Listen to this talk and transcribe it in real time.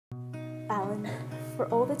Alan, for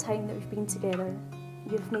all the time that we've been together,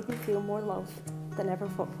 you've made me feel more loved than ever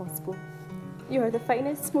thought possible. You are the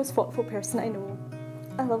finest, most thoughtful person I know.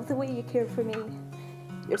 I love the way you care for me,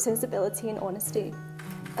 your sensibility and honesty,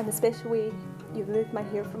 and the special way you remove my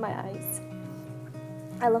hair from my eyes.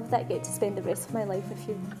 I love that I get to spend the rest of my life with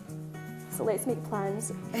you. So let's make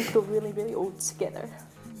plans and grow really, really old together.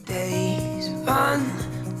 Days run,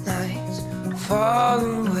 nights fall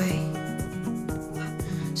away.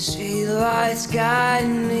 Streetlights guide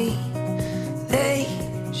me, they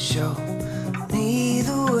show me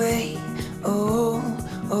the way. Oh,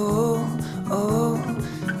 oh, oh,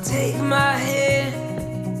 take my hand,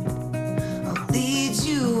 I'll lead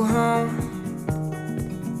you home.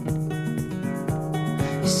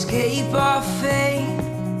 Escape our fate,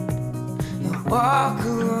 you'll walk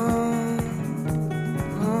alone.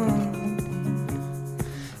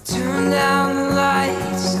 Turn down the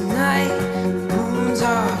lights tonight, the moon's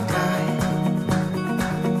are